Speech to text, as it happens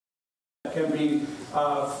can be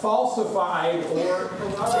falsified or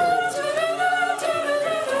corroborated.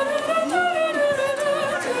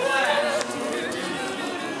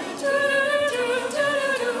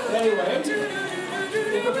 Anyway,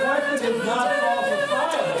 if a question is not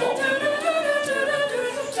falsifiable,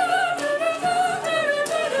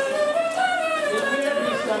 it can't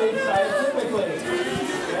be studied scientifically.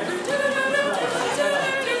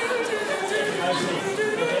 I see.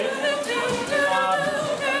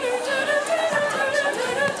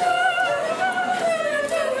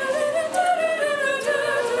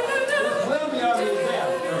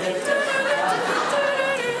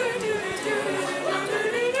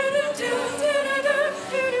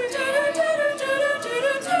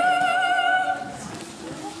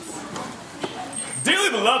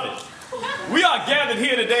 Beloved, we are gathered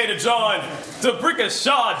here today to join DeBricka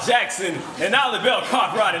Shaw Jackson and Olivelle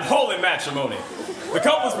Cartwright in holy matrimony. The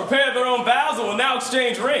couples prepared their own vows and will now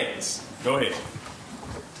exchange rings. Go ahead.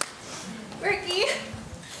 Ricky,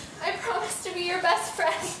 I promise to be your best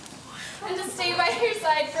friend and to stay by your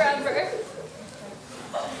side forever.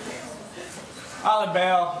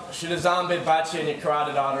 Olivelle, should a zombie bite you in your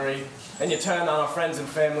carotid artery and you turn on our friends and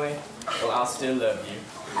family, well, I'll still love you.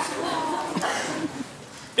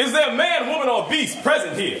 Is there a man, woman, or beast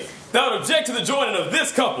present here that would object to the joining of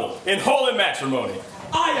this couple in holy matrimony?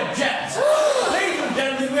 I object! Ladies and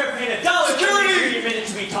gentlemen, we are paying $1 security minute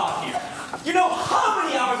to be taught here. You know how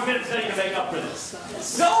many hours minutes are you to make up for this?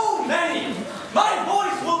 So many! My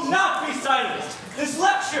voice will not be silenced. This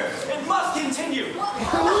lecture, it must continue. People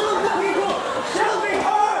shall be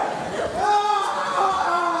heard!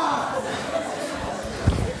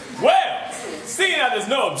 Well, seeing that there's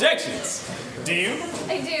no objections, do you?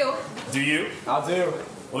 I do. Do you? I do.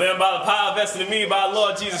 Well then, by the power vested in me by the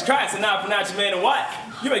Lord Jesus Christ, and now pronounce your man and wife,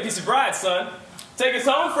 you make this your bride, son. Take us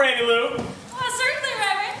home, Franny Lou.